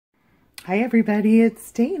Hi everybody,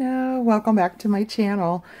 it's Dana. Welcome back to my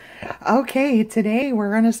channel. Okay, today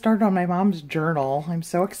we're going to start on my mom's journal. I'm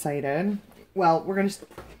so excited. Well,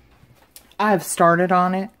 I've started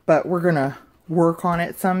on it, but we're going to work on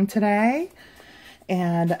it some today.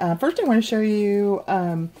 And first I want to show you,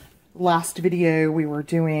 last video we were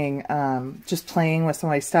doing just playing with some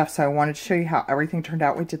of my stuff, so I wanted to show you how everything turned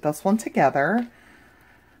out. We did this one together.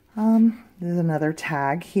 There's another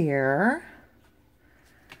tag here.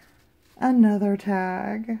 Another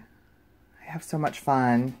tag. I have so much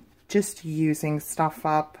fun just using stuff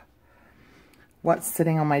up. What's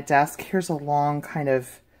sitting on my desk. Here's a long kind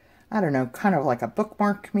of, I don't know, kind of like a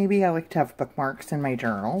bookmark maybe. I like to have bookmarks in my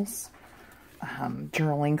journals.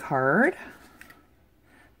 Journaling card.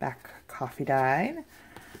 Back coffee dyed.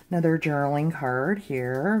 Another journaling card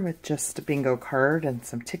here with just a bingo card and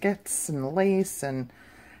some tickets and lace and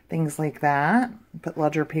things like that. Put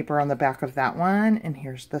ledger paper on the back of that one. And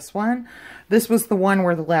here's this one. This was the one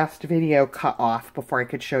where the last video cut off before I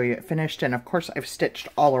could show you it finished. And of course I've stitched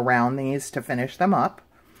all around these to finish them up.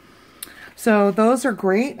 So those are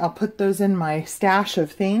great. I'll put those in my stash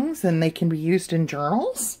of things and they can be used in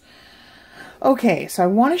journals. Okay, so I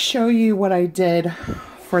want to show you what I did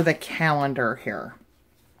for the calendar here.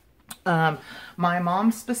 My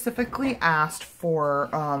mom specifically asked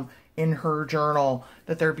for in her journal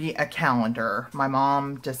that there be a calendar. My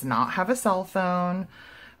mom does not have a cell phone.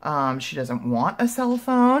 She doesn't want a cell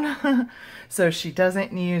phone. So she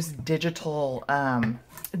doesn't use digital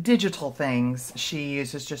things. She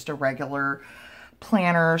uses just a regular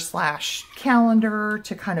planner / calendar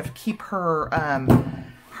to kind of keep her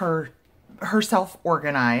herself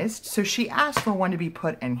organized. So she asked for one to be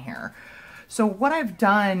put in here. So what I've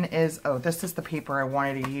done is, oh, this is the paper I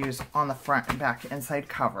wanted to use on the front and back inside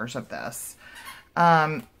covers of this.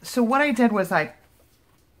 So what I did was I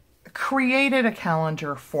created a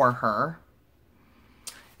calendar for her.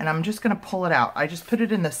 And I'm just going to pull it out. I just put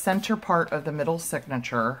it in the center part of the middle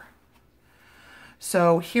signature.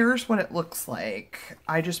 So here's what it looks like.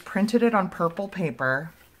 I just printed it on purple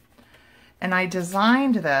paper. And I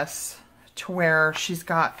designed this to where she's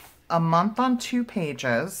got a month on 2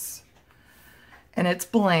 pages. And it's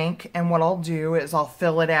blank, and what I'll do is I'll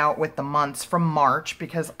fill it out with the months from March,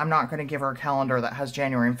 because I'm not going to give her a calendar that has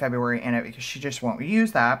January and February in it, because she just won't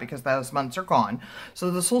use that because those months are gone.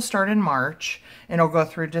 So this will start in March and it'll go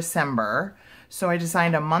through December. So I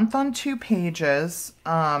designed a month on 2 pages,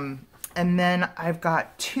 and then I've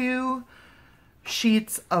got 2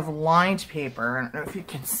 sheets of lined paper. I don't know if you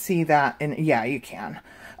can see that, and yeah, you can.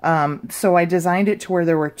 So I designed it to where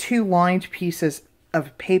there were 2 lined pieces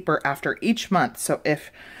of paper after each month. So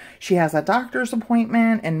if she has a doctor's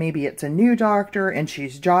appointment and maybe it's a new doctor and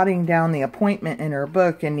she's jotting down the appointment in her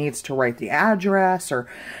book and needs to write the address or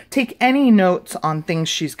take any notes on things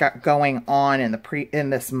she's got going on in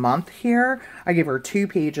this month here, I give her 2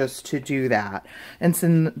 pages to do that. And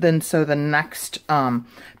so the next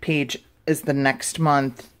page is the next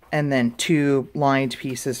month, and then 2 lined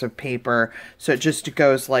pieces of paper. So it just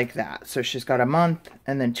goes like that. So she's got a month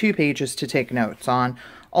and then 2 pages to take notes on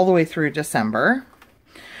all the way through December.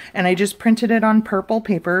 And I just printed it on purple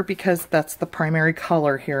paper because that's the primary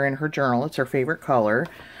color here in her journal. It's her favorite color.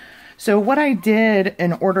 So what I did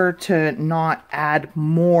in order to not add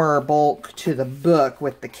more bulk to the book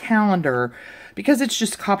with the calendar, because it's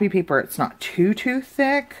just copy paper, it's not too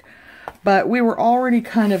thick, but we were already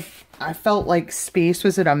kind of, I felt like space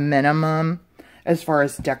was at a minimum as far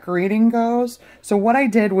as decorating goes. So what I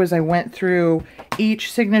did was I went through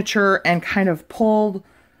each signature and kind of pulled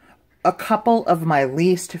a couple of my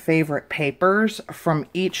least favorite papers from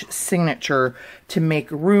each signature to make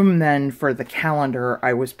room then for the calendar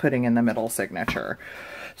I was putting in the middle signature.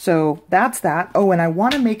 So that's that. Oh, and I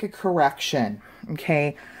want to make a correction.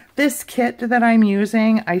 Okay. This kit that I'm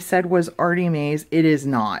using, I said was Artie Mae's. It is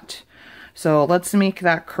not. So let's make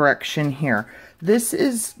that correction here. This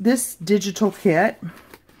digital kit.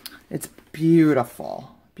 It's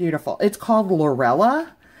beautiful, beautiful. It's called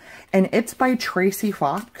Lorella, and it's by Tracy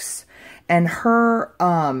Fox, and her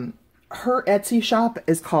Etsy shop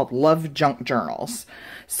is called Love Junk Journals.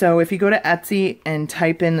 So if you go to Etsy and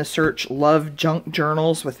type in the search Love Junk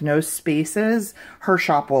Journals with no spaces, her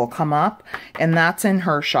shop will come up, and that's in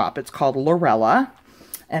her shop. It's called Lorella.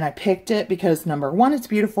 And I picked it because number 1, it's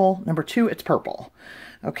beautiful. Number 2, it's purple.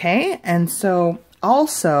 Okay. And so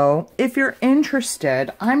also, if you're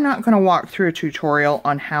interested, I'm not going to walk through a tutorial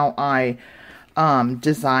on how I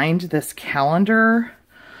designed this calendar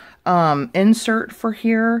insert for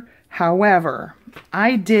here. However,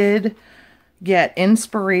 I did get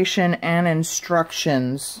inspiration and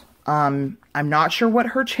instructions I'm not sure what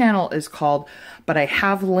her channel is called, but I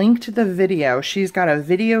have linked the video. She's got a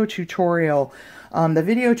video tutorial. The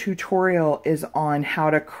video tutorial is on how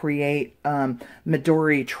to create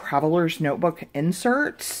Midori Traveler's Notebook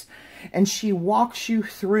inserts. And she walks you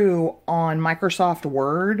through on Microsoft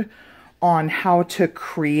Word on how to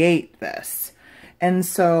create this. And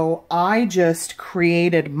so I just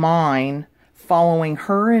created mine following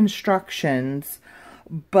her instructions,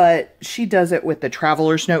 but she does it with the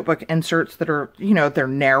Traveler's Notebook inserts that are, you know, they're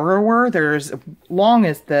narrower. They're as long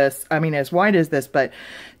as this, I mean, as wide as this, but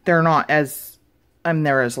they're not as,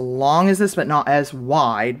 they're as long as this, but not as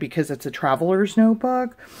wide because it's a Traveler's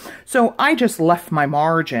Notebook. So I just left my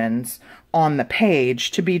margins on the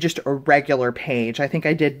page to be just a regular page. I think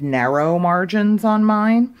I did narrow margins on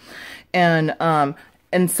mine. And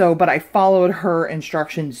so, but I followed her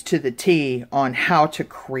instructions to the T on how to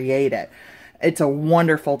create it. It's a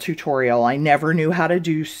wonderful tutorial. I never knew how to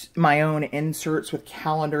do my own inserts with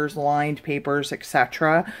calendars, lined papers,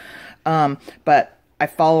 etc. But I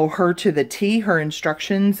follow her to the T, her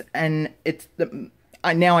instructions, and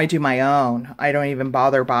now I do my own. I don't even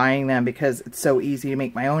bother buying them because it's so easy to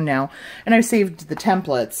make my own now. And I've saved the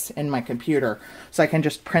templates in my computer so I can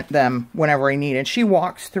just print them whenever I need. And she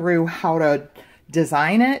walks through how to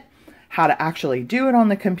design it, how to actually do it on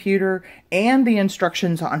the computer, and the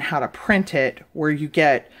instructions on how to print it where you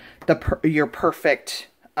get your perfect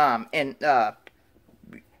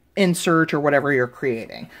insert or whatever you're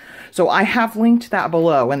creating. So I have linked that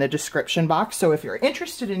below in the description box. So if you're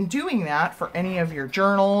interested in doing that for any of your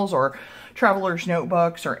journals or traveler's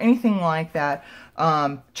notebooks or anything like that,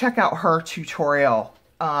 check out her tutorial.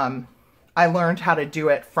 I learned how to do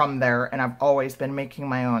it from there, and I've always been making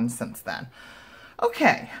my own since then.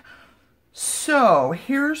 Okay, so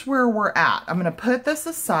here's where we're at. I'm going to put this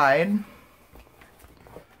aside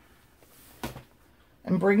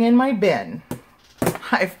and bring in my bin.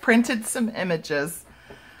 I've printed some images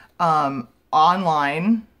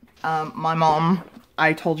online. My mom,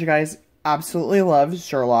 I told you guys, absolutely loves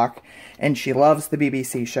Sherlock, and she loves the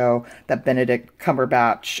BBC show that Benedict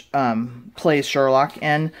Cumberbatch plays Sherlock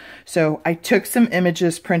in. So I took some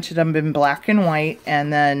images, printed them in black and white,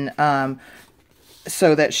 and then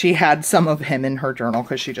so that she had some of him in her journal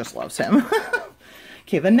because she just loves him.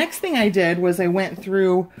 Okay, the next thing I did was I went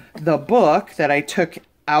through the book that I took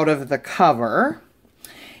out of the cover.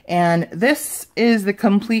 And this is the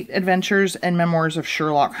Complete Adventures and Memoirs of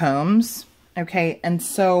Sherlock Holmes. Okay, and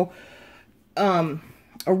so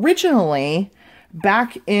originally,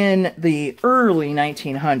 back in the early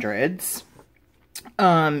 1900s,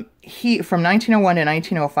 from 1901 to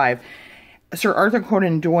 1905, Sir Arthur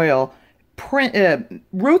Conan Doyle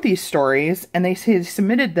wrote these stories, and he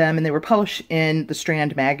submitted them, and they were published in the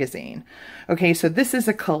Strand magazine. Okay, so this is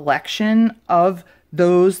a collection of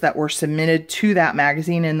those that were submitted to that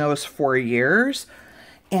magazine in those 4 years.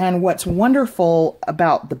 And what's wonderful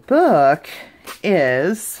about the book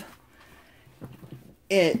is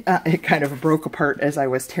it kind of broke apart as I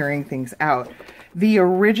was tearing things out. The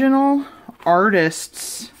original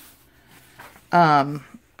artists, the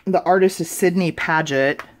artist is Sidney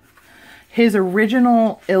Paget. His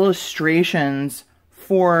original illustrations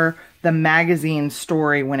for the magazine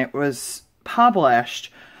story when it was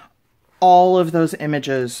published, all of those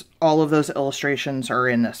images, all of those illustrations are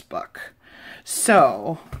in this book.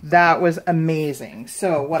 So that was amazing.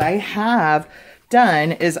 So what I have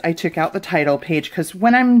done is I took out the title page, because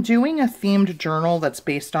when I'm doing a themed journal that's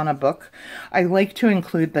based on a book, I like to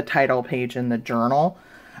include the title page in the journal.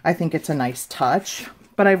 I think it's a nice touch.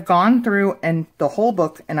 But I've gone through and the whole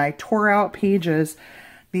book, and I tore out pages.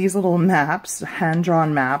 These little maps,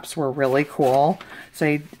 hand-drawn maps, were really cool.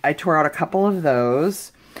 So I tore out a couple of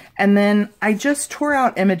those. And then I just tore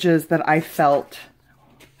out images that I felt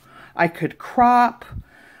I could crop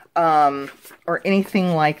or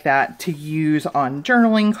anything like that to use on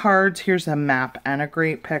journaling cards. Here's a map and a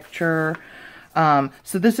great picture. So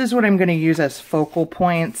this is what I'm going to use as focal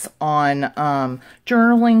points on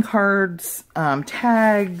journaling cards,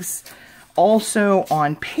 tags, also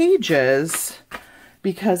on pages,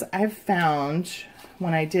 because I've found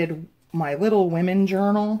when I did my Little Women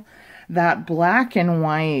journal that black and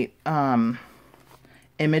white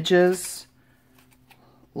images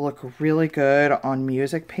look really good on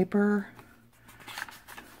music paper.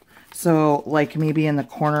 So like maybe in the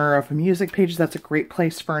corner of a music page, that's a great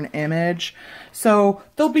place for an image. So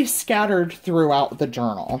they'll be scattered throughout the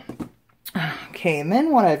journal. Okay, and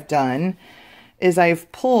then what I've done is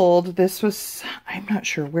I've pulled, this was, I'm not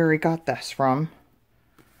sure where I got this from,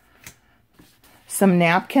 some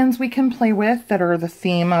napkins we can play with that are the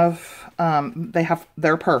theme of,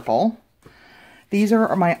 they're purple. These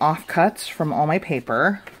are my offcuts from all my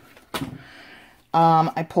paper.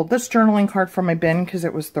 I pulled this journaling card from my bin because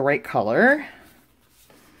it was the right color.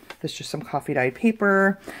 This is just some coffee dyed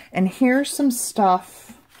paper. And here's some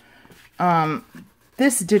stuff.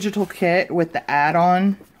 This digital kit with the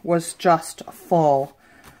add-on was just full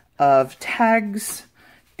of tags.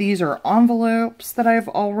 These are envelopes that I've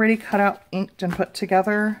already cut out, inked, and put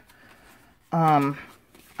together. I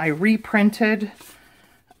reprinted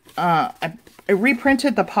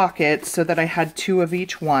the pockets so that I had 2 of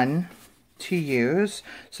each one to use.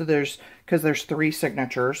 So because there's 3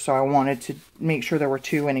 signatures, so I wanted to make sure there were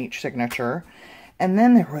 2 in each signature. And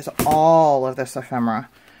then there was all of this ephemera.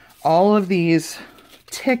 All of these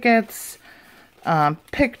tickets,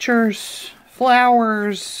 pictures,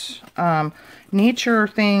 flowers, nature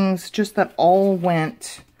things, just that all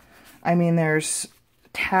went. I mean, there's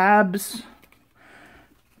tabs,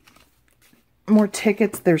 more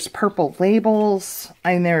tickets, there's purple labels.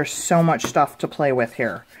 I mean, there's so much stuff to play with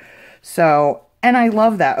here. So, and I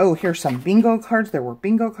love that. Oh, here's some bingo cards. There were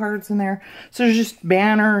bingo cards in there. So there's just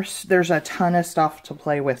banners. There's a ton of stuff to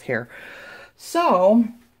play with here. So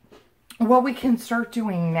what we can start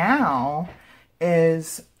doing now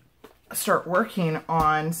is start working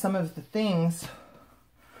on some of the things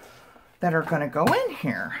that are going to go in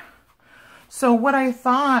here. So what I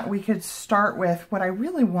thought we could start with, what I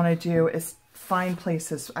really want to do is find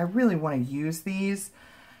places. I really want to use these,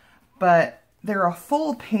 but they're a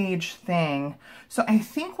full page thing. So I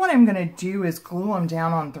think what I'm going to do is glue them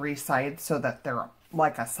down on 3 sides so that they're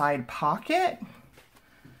like a side pocket.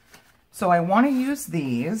 So I want to use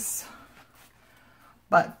these,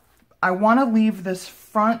 but I want to leave this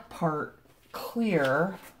front part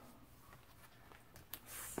clear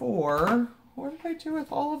for, what did I do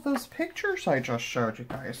with all of those pictures I just showed you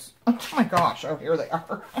guys? Oh my gosh, oh, here they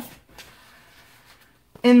are.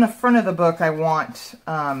 In the front of the book, I want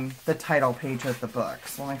the title page of the book.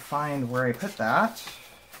 So let me find where I put that.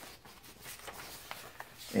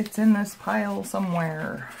 It's in this pile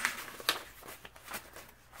somewhere.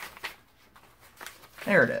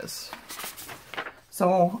 There it is.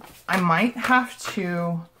 So I might have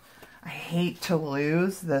to, I hate to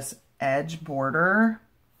lose this edge border.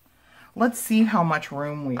 Let's see how much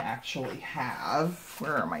room we actually have.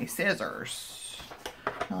 Where are my scissors?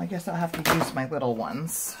 Well, I guess I'll have to use my little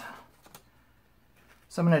ones.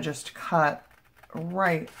 So I'm going to just cut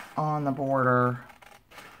right on the border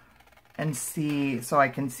and see, so I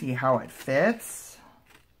can see how it fits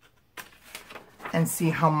and see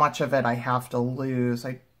how much of it I have to lose.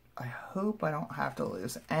 I hope I don't have to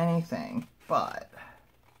lose anything, but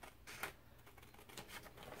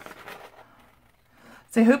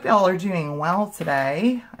so I hope y'all are doing well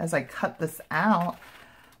today. As I cut this out,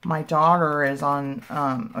 my daughter is on,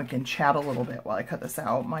 I can chat a little bit while I cut this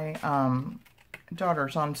out. My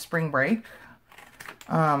daughter's on spring break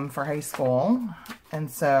for high school.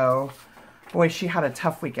 And so, boy, she had a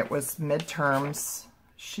tough week. It was midterms.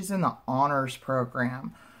 She's in the honors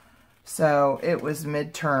program. So it was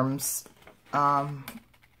midterms,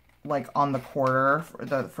 like on the quarter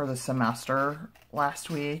for the semester last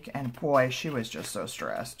week. And boy, she was just so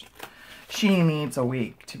stressed. She needs a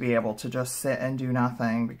week to be able to just sit and do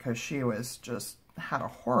nothing because she was just had a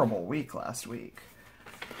horrible week last week.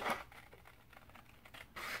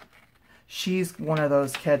 She's one of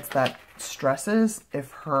those kids that stresses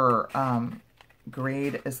if her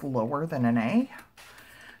grade is lower than an A.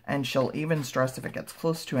 And she'll even stress if it gets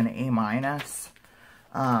close to an A-.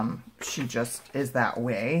 She just is that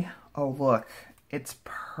way. Oh, look, it's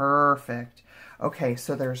perfect. Okay,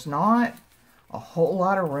 so there's not a whole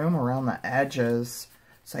lot of room around the edges.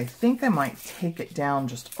 So I think I might take it down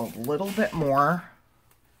just a little bit more.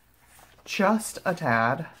 Just a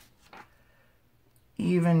tad.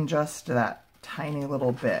 Even just that tiny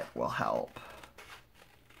little bit will help.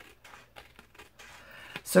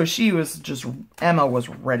 So she was just, Emma was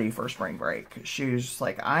ready for spring break. She was just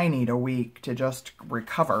like, I need a week to just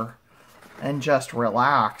recover and just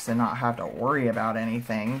relax and not have to worry about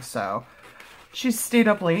anything. So she's stayed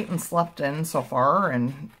up late and slept in so far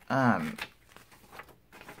and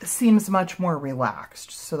seems much more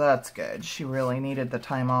relaxed. So that's good. She really needed the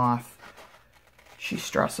time off. She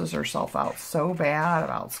stresses herself out so bad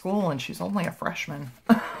about school and she's only a freshman.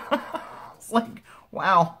 It's like,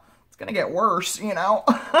 wow. Gonna get worse, you know.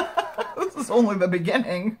 This is only the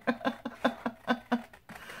beginning.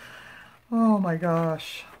 Oh my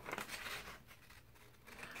gosh.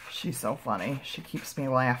 She's so funny. She keeps me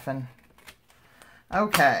laughing.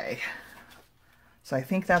 Okay. So I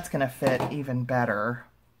think that's gonna fit even better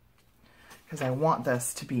because I want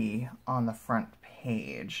this to be on the front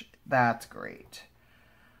page. That's great.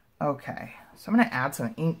 Okay, so I'm going to add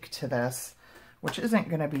some ink to this, which isn't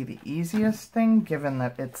going to be the easiest thing given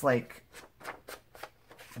that it's like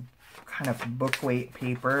kind of book weight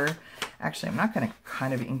paper. Actually, I'm not going to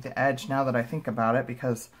kind of ink the edge now that I think about it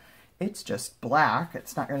because it's just black.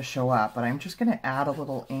 It's not going to show up, but I'm just going to add a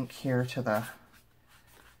little ink here to the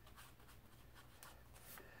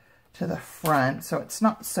front so it's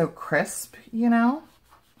not so crisp, you know?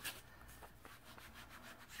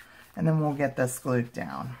 And then we'll get this glued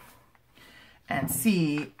down and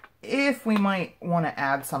see if we might want to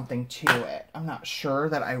add something to it. I'm not sure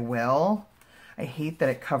that I will. I hate that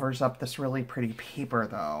it covers up this really pretty paper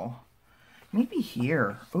though. Maybe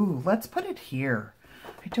here. Ooh, let's put it here.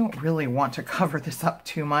 I don't really want to cover this up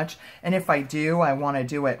too much. And if I do, I want to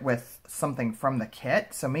do it with something from the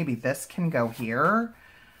kit. So maybe this can go here.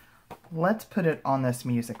 Let's put it on this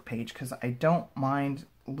music page because I don't mind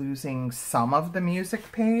losing some of the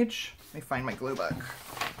music page. Let me find my glue book.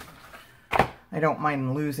 I don't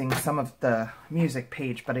mind losing some of the music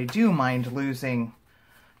page, but I do mind losing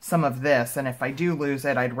some of this. And if I do lose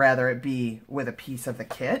it, I'd rather it be with a piece of the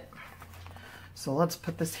kit. So let's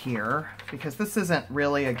put this here because this isn't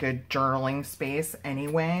really a good journaling space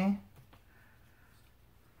anyway.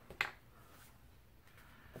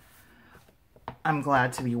 I'm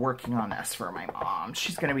glad to be working on this for my mom.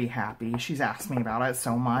 She's going to be happy. She's asked me about it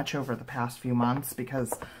so much over the past few months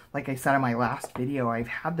because, like I said in my last video, I've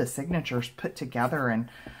had the signatures put together and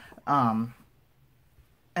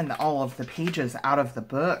all of the pages out of the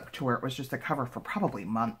book to where it was just a cover for probably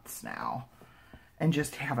months now. And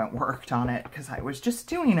just haven't worked on it because I was just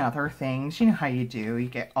doing other things. You know how you do. You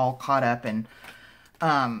get all caught up in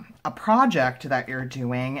a project that you're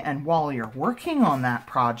doing, and while you're working on that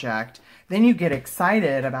project, then you get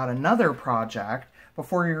excited about another project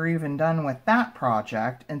before you're even done with that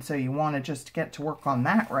project, and so you want to just get to work on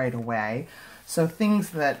that right away. So things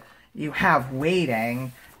that you have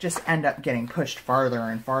waiting just end up getting pushed farther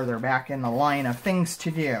and farther back in the line of things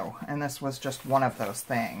to do, and this was just one of those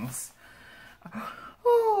things.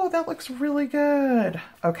 Oh, that looks really good.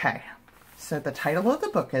 Okay. So the title of the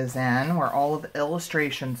book is in, where all of the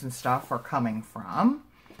illustrations and stuff are coming from.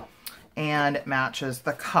 And it matches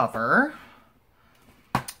the cover.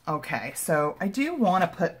 Okay, so I do want to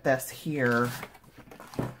put this here.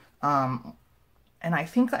 And I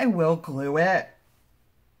think I will glue it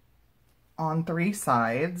on 3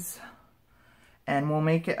 sides. And we'll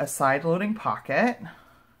make it a side-loading pocket.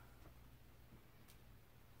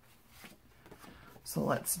 So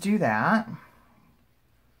let's do that.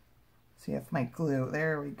 See if my glue,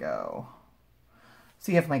 there we go.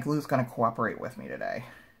 See if my glue is going to cooperate with me today.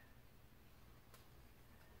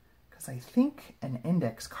 Because I think an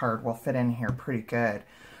index card will fit in here pretty good.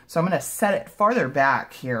 So I'm going to set it farther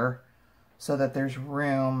back here so that there's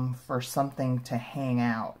room for something to hang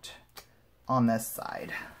out on this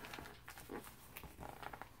side.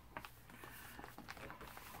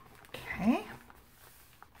 Okay.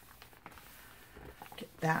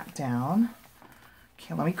 Get that down.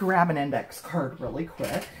 Okay, let me grab an index card really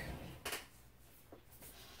quick.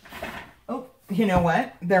 Oh, you know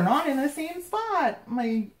what? They're not in the same spot.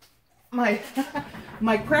 My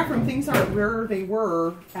craft room things aren't where they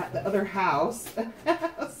were at the other house.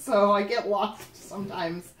 So I get lost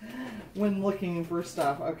sometimes when looking for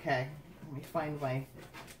stuff. Okay, let me find my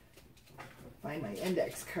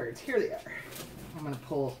index cards. Here they are. I'm gonna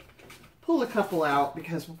pull a couple out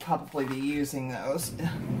because we'll probably be using those.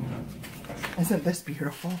 Isn't this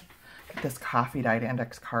beautiful? Get this coffee dyed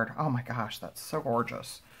index card. Oh my gosh, that's so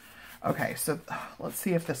gorgeous. Okay, so let's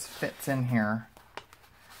see if this fits in here.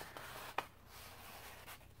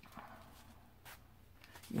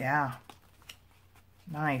 Yeah,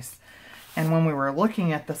 nice. And when we were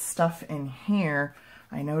looking at the stuff in here,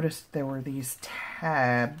 I noticed there were these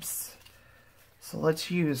tabs. So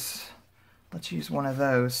let's use one of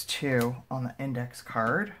those too on the index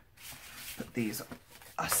card. Put these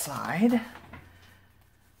aside.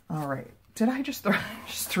 All right. Did I just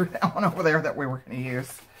threw that one over there that we were going to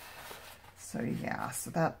use? So yeah,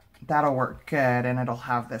 so that'll work good, and it'll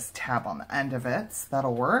have this tab on the end of it. So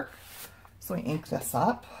that'll work. So we ink this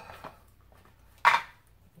up.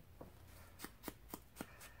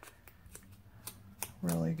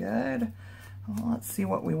 Really good. Well, let's see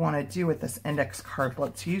what we want to do with this index card.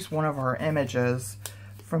 Let's use one of our images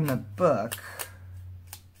from the book.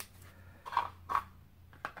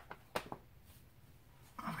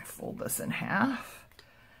 Let me fold this in half.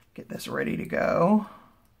 Get this ready to go.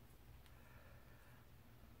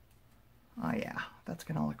 Oh yeah, that's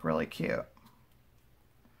going to look really cute.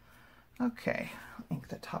 Okay, ink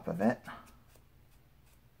the top of it.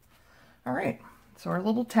 All right, so our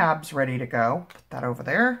little tab's ready to go. Put that over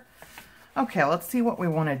there. Okay, let's see what we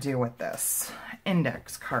want to do with this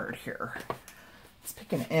index card here. Let's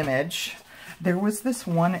pick an image. There was this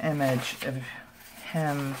one image of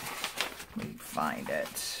him, let me find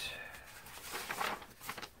it,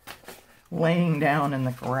 laying down in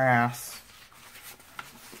the grass.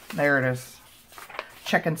 There it is,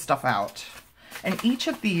 checking stuff out. And each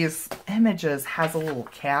of these images has a little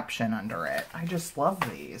caption under it. I just love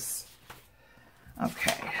these.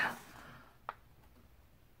 Okay.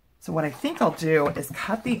 So what I think I'll do is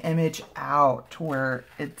cut the image out to where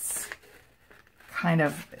it's kind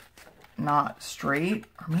of not straight,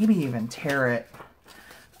 or maybe even tear it.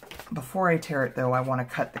 Before I tear it though, I want to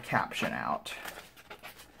cut the caption out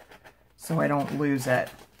so I don't lose it,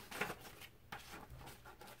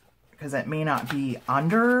 because it may not be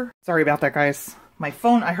under. Sorry about that, guys. My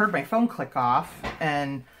phone, I heard my phone click off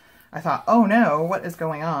and I thought, oh no, what is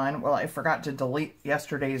going on? Well, I forgot to delete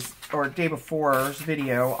yesterday's or day before's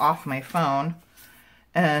video off my phone.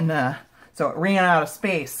 And so it ran out of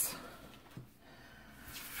space.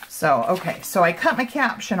 So, okay, so I cut my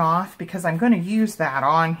caption off because I'm going to use that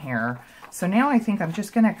on here. So now I think I'm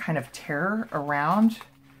just going to kind of tear around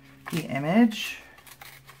the image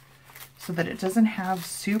so that it doesn't have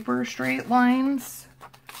super straight lines.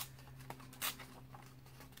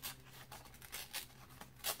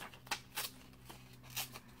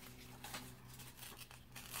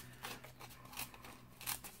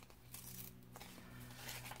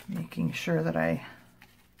 Making sure that I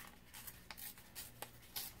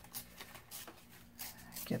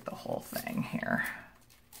get the whole thing here.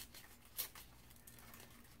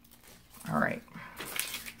 All right.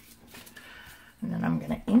 And then I'm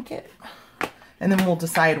going to ink it. And then we'll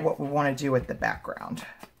decide what we want to do with the background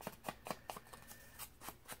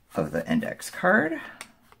of the index card.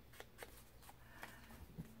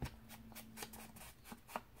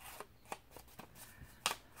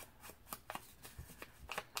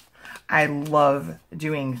 I love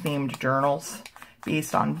doing themed journals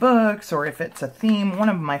based on books, or if it's a theme. One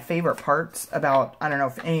of my favorite parts about, I don't know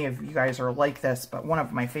if any of you guys are like this, but one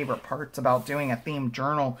of my favorite parts about doing a themed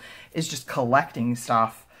journal is just collecting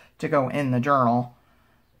stuff to go in the journal.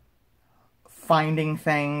 Finding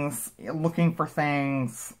things, looking for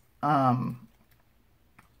things, and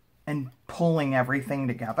pulling everything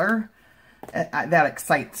together. That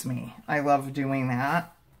excites me. I love doing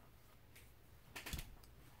that.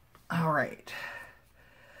 All right,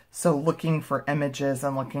 so looking for images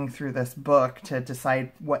and looking through this book to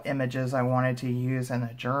decide what images I wanted to use in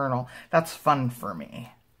a journal, that's fun for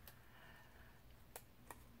me.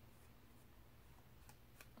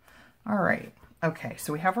 All right, okay,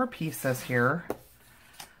 so we have our pieces here.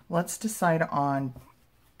 Let's decide on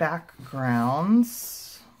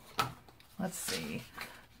backgrounds. Let's see,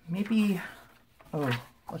 maybe, oh,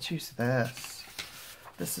 let's use this.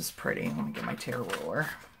 This is pretty. Let me get my tear ruler.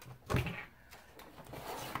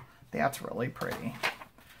 That's really pretty.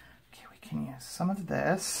 Okay, we can use some of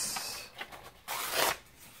this.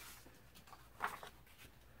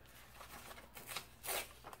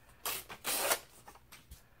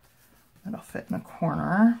 That'll fit in the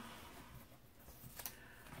corner.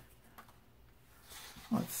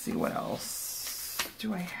 Let's see what else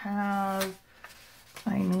do I have.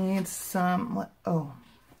 I need some, oh,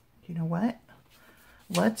 you know what?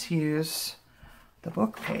 Let's use the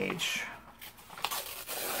book page.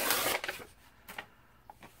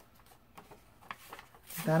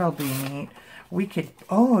 That'll be neat. We could,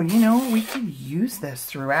 oh, you know, we could use this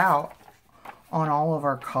throughout on all of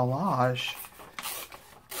our collage,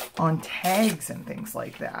 on tags and things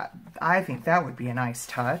like that. I think that would be a nice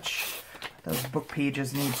touch. Those book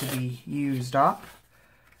pages need to be used up.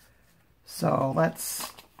 So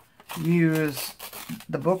let's use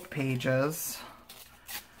the book pages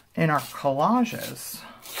in our collages.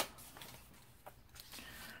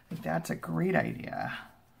 I think that's a great idea.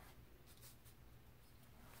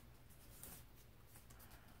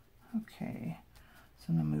 Okay, so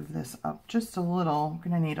I'm going to move this up just a little. I'm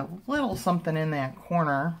going to need a little something in that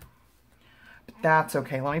corner, but that's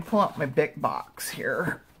okay. Let me pull out my big box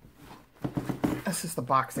here. This is the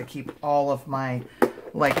box I keep all of my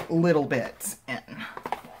like little bits in.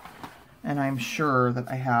 And I'm sure that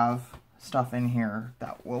I have stuff in here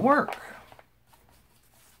that will work.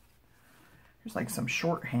 Here's like some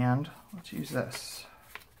shorthand. Let's use this.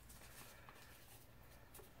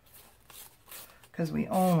 Because we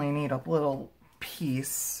only need a little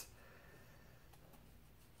piece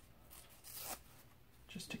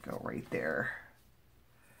just to go right there.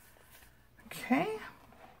 Okay.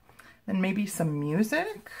 Then maybe some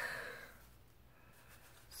music.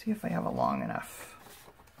 See if I have a long enough.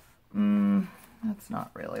 That's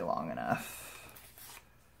not really long enough.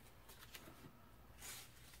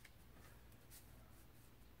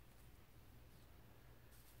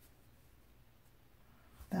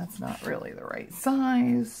 That's not really the right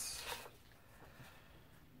size.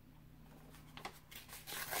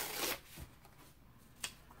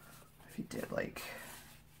 If you did like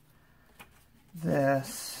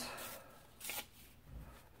this,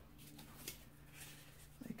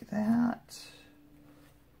 like that.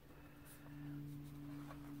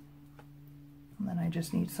 And then I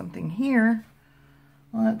just need something here.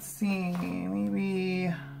 Let's see, maybe,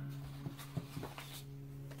 is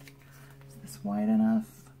this wide enough?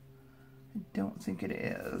 I don't think it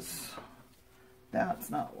is. That's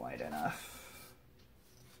not wide enough.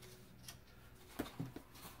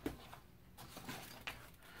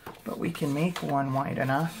 But we can make one wide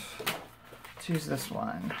enough. Let's use this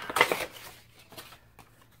one.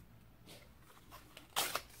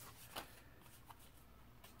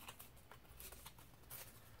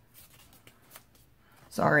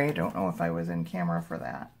 Sorry, I don't know if I was in camera for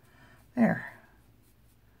that. There.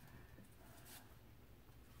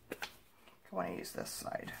 I want to use this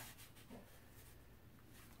side.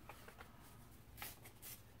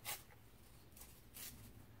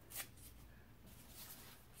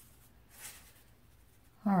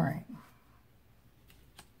 All right.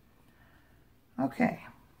 Okay.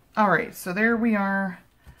 All right, so there we are.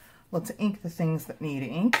 Let's ink the things that need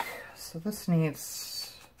ink. So this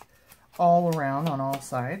needs all around on all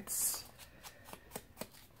sides.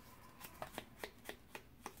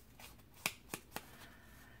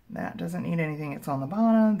 That doesn't need anything, it's on the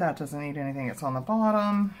bottom. That doesn't need anything, it's on the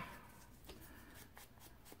bottom.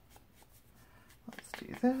 Let's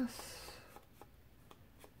do this.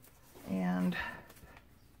 And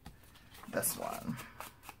this one.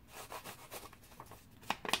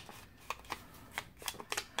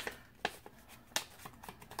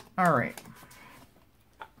 All right.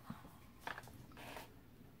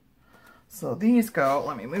 So these go,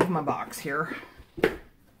 let me move my box here.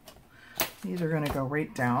 These are going to go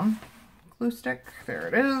right down. Glue stick, there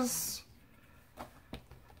it is.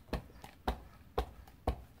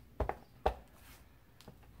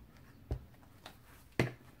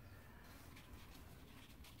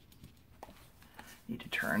 Need to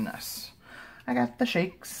turn this. I got the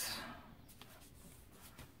shakes.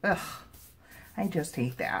 Ugh, I just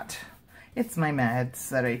hate that. It's my meds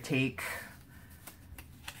that I take.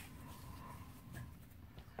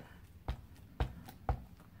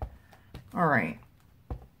 All right.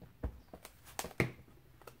 Put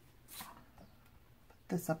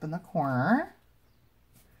this up in the corner.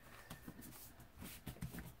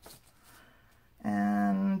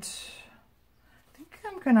 And I think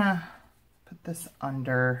I'm gonna put this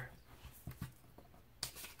under.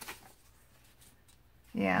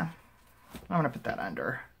 Yeah, I'm gonna put that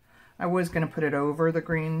under. I was gonna put it over the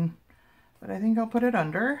green, but I think I'll put it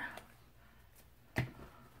under.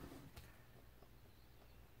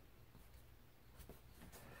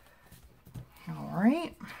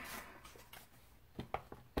 Right,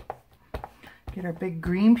 get our big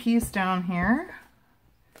green piece down here.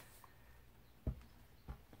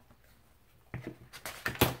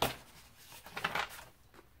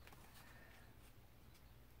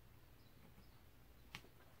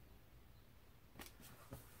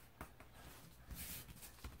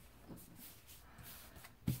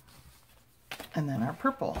 And then our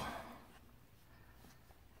purple.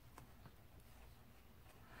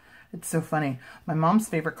 It's so funny. My mom's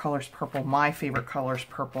favorite color is purple, my favorite color is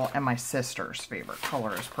purple, and my sister's favorite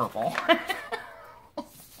color is purple.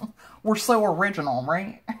 We're so original,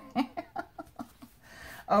 right?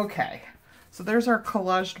 Okay, so there's our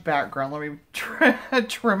collaged background. Let me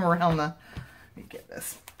trim around the, let me get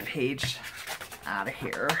this page out of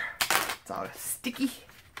here. It's all sticky.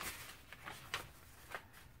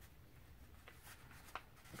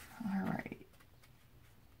 All right.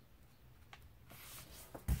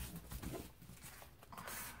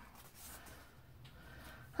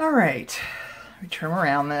 All right, let me trim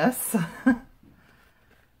around this. Oh,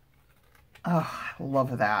 I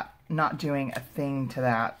love that. Not doing a thing to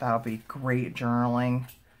that. That'll be great journaling.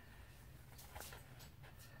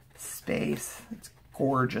 Space. It's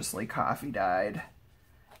gorgeously coffee dyed.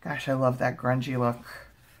 Gosh, I love that grungy look.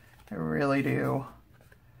 I really do.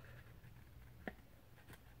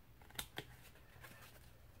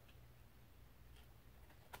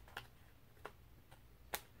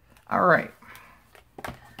 All right.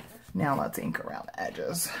 Now let's ink around the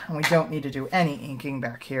edges. And we don't need to do any inking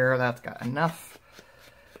back here. That's got enough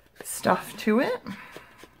stuff to it.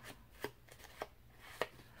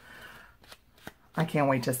 I can't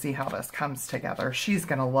wait to see how this comes together. She's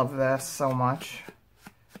gonna love this so much.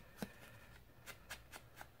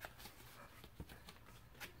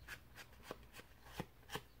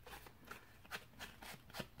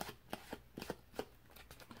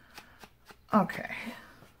 Okay,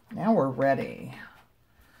 now we're ready.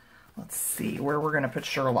 Let's see where we're going to put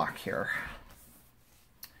Sherlock here.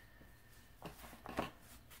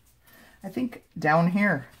 I think down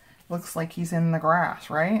here. Looks like he's in the grass,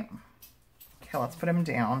 right? Okay, let's put him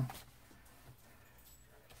down.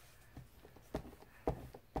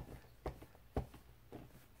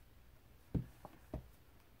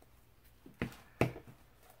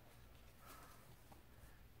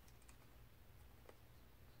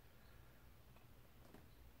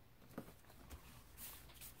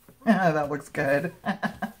 That looks good.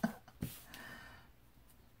 And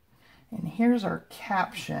here's our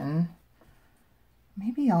caption.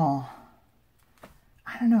 Maybe I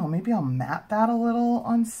don't know, maybe I'll map that a little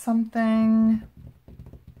on something.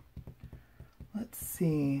 Let's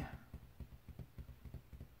see.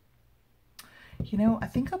 You know, I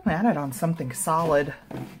think I'll mat it on something solid.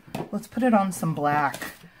 Let's put it on some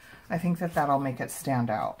black. I think that'll make it stand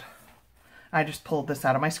out. I just pulled this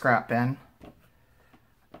out of my scrap bin.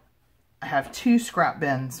 I have two scrap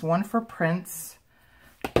bins, one for prints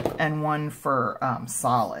and one for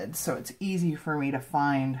solid, so it's easy for me to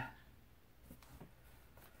find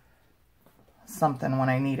something when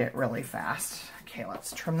I need it really fast. Okay,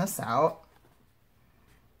 let's trim this out.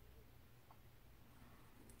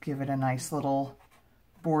 Give it a nice little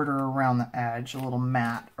border around the edge, a little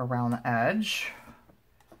mat around the edge.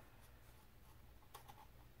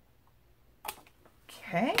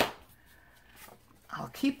 Okay. I'll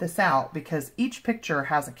keep this out because each picture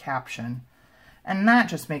has a caption and that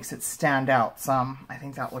just makes it stand out some. I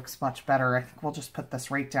think that looks much better. I think we'll just put this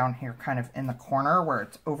right down here kind of in the corner where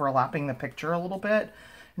it's overlapping the picture a little bit.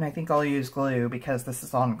 And I think I'll use glue because this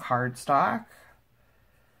is on cardstock.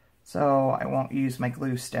 So I won't use my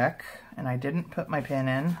glue stick, and I didn't put my pin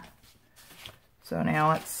in. So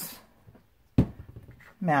now it's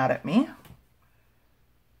mad at me.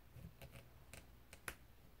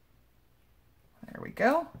 There we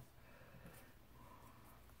go.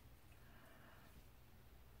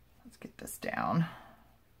 Let's get this down.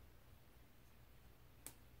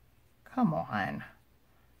 Come on.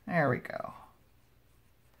 There we go.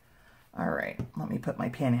 All right, let me put my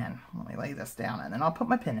pin in. Let me lay this down and then I'll put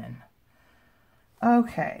my pin in.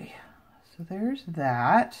 Okay, so there's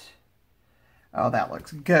that. Oh, that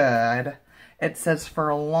looks good. It says for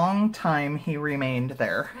a long time he remained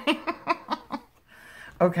there.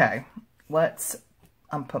 Okay, let's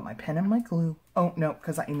put my pin in my glue. Oh, no,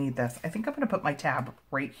 because I need this. I think I'm going to put my tab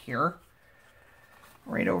right here.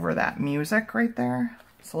 Right over that music right there.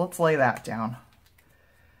 So let's lay that down.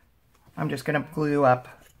 I'm just going to glue up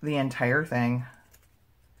the entire thing.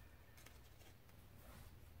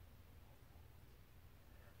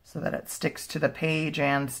 So that it sticks to the page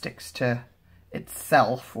and sticks to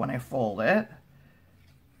itself when I fold it.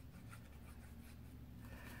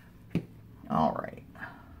 All right.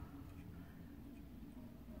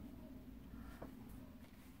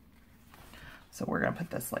 So we're going to put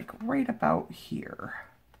this like right about here.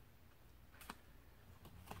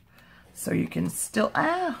 So you can still,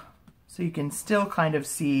 so you can still kind of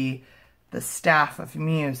see the staff of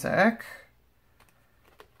music.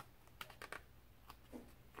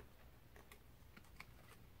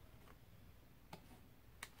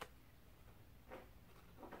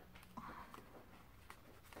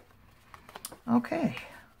 Okay,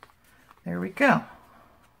 there we go.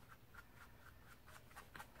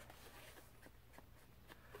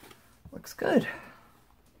 Looks good.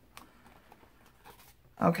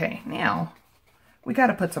 Okay, now we got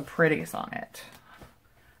to put some pretties on it.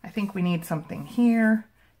 I think we need something here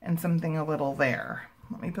and something a little there.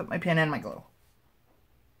 Let me put my pin and my glue.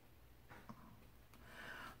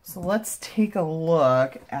 So let's take a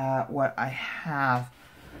look at what I have.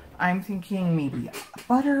 I'm thinking maybe a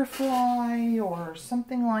butterfly or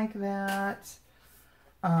something like that.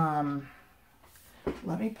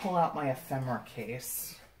 Let me pull out my ephemera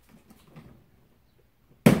case.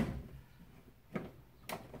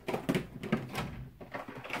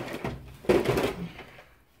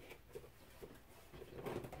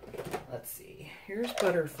 Let's see, here's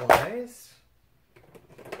butterflies.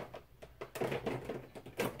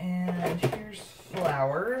 And here's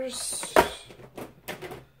flowers.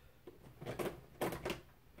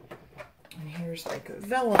 And here's like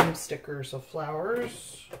vellum stickers of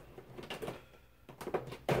flowers.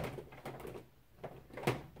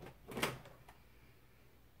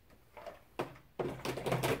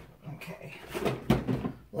 Okay,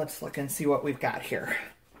 let's look and see what we've got here.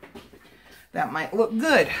 That might look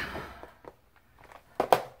good.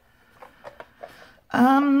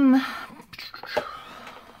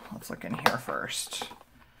 Let's look in here first.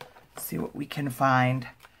 See what we can find.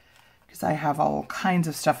 because I have all kinds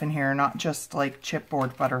of stuff in here, not just like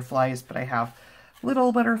chipboard butterflies, but I have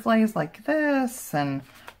little butterflies like this and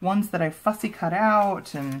ones that I fussy cut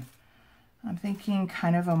out, and I'm thinking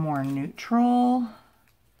kind of a more neutral.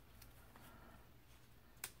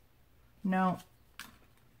 No,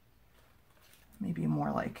 maybe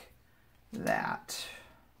more like that.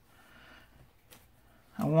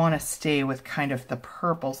 I want to stay with kind of the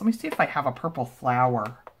purples. Let me see if I have a purple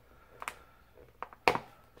flower.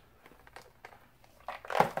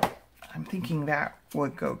 I'm thinking that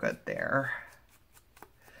would go good there.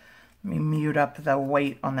 Let me mute up the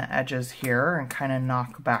white on the edges here and kind of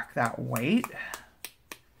knock back that white.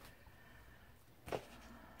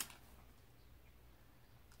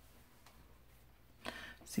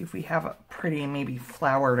 See if we have a pretty maybe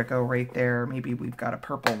flower to go right there. Maybe we've got a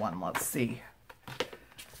purple one. Let's see.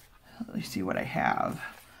 Let me see what I have.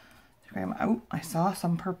 Oh, I saw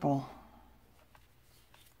some purple.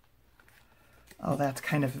 Oh, that's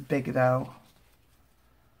kind of big though.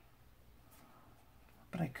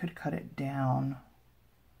 But I could cut it down.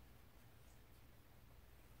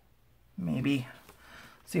 Maybe.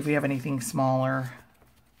 See if we have anything smaller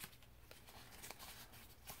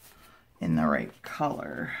in the right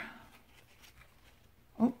color.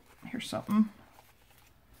 Oh, here's something.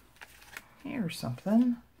 Here's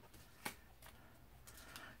something.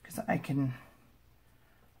 Because I can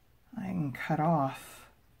cut off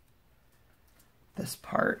this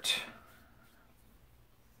part.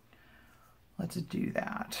 Let's do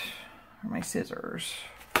that. Or my scissors.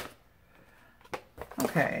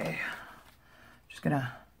 Okay. Just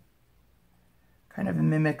gonna kind of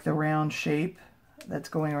mimic the round shape that's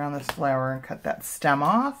going around this flower and cut that stem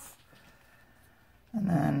off. And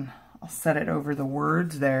then I'll set it over the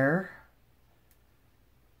words there.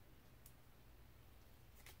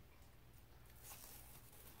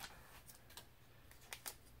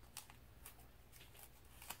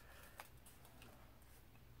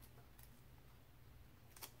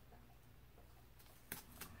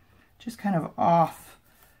 Just kind of off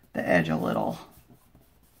the edge a little.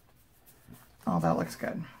 Oh, that looks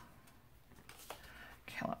good.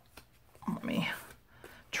 Okay, let me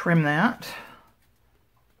trim that.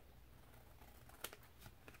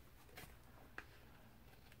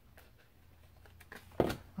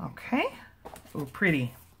 Okay. Oh,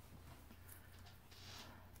 pretty.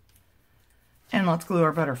 And let's glue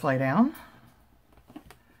our butterfly down.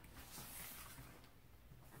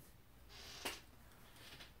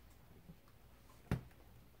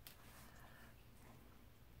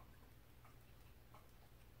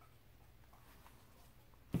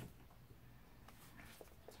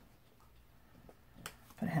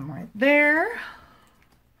 Put him right there.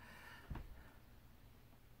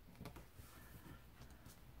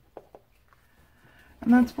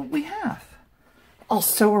 And that's what we have. I'll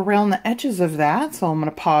sew around the edges of that, so I'm going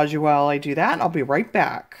to pause you while I do that. I'll be right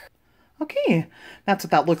back. Okay, that's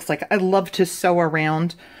what that looks like. I love to sew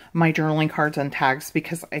around my journaling cards and tags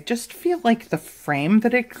because I just feel like the frame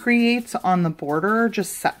that it creates on the border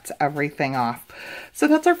just sets everything off. So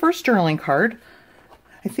that's our first journaling card.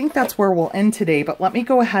 I think that's where we'll end today, but let me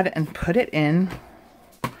go ahead and put it in.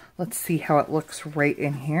 Let's see how it looks right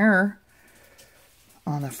in here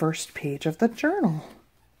on the first page of the journal.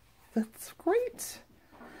 That's great.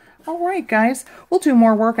 All right, guys, we'll do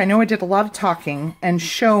more work. I know I did a lot of talking and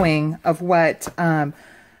showing of what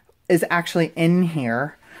is actually in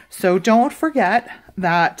here. So don't forget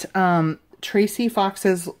that Tracy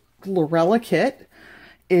Fox's Lorella kit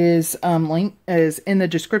is in the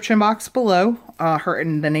description box below,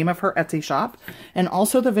 in the name of her Etsy shop, and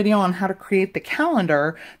also the video on how to create the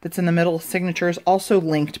calendar that's in the middle of signatures also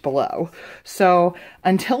linked below. So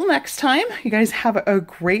until next time, you guys have a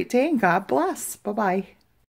great day and God bless. Bye-bye.